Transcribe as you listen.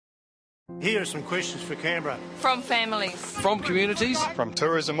Here are some questions for Canberra. From families. From communities. From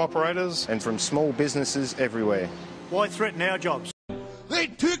tourism operators. And from small businesses everywhere. Why threaten our jobs? They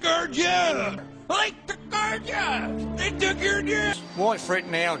took our job! They took our job! They took your job! Why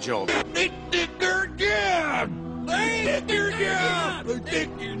threaten our job? They took our job! They took your job! They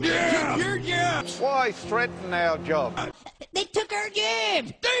took your job! Your job! Why threaten our job? They took our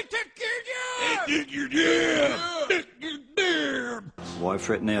jobs! They took your job! They took your job! They took your job! Why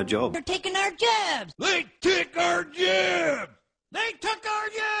threaten our job? They're taking our jobs! They took our jobs! They took our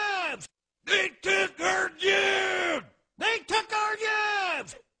jobs! They took our jobs! They took our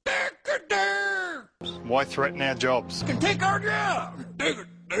jobs! Why threaten our jobs? Can take our job!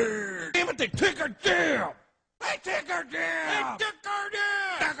 Damn it, they took our job! They took our job! They took our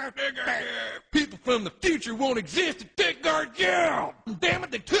job! People from the future won't exist to take our job! Damn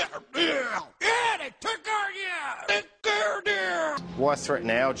it, they took our job! Yeah, they took our job! They took our job! Why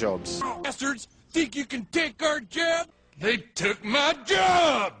threaten our jobs? Bastards, think you can take our job? They took my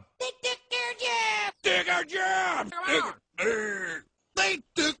job! They took your job! Took our jobs! They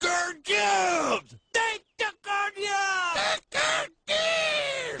took our jobs! They took our jobs!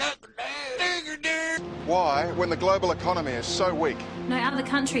 Why, when the global economy is so weak? No other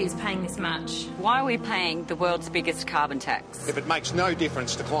country is paying this much. Why are we paying the world's biggest carbon tax? If it makes no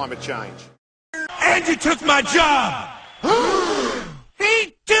difference to climate change. And you took my job!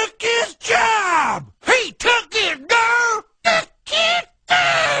 He took his job! He took it, no!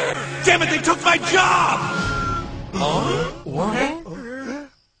 Damn it, they took my job! Huh? What?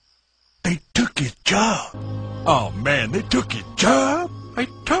 They took his job. Oh man, they took his job? They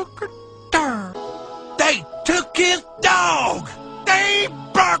took it down. They took his dog! They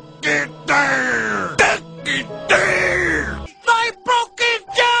broke it down! Took it down! They broke his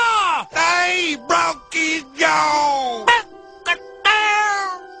jaw! They broke his jaw! Took it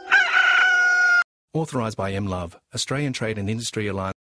down! Authorised by M Love, Australian Trade and Industry Alliance.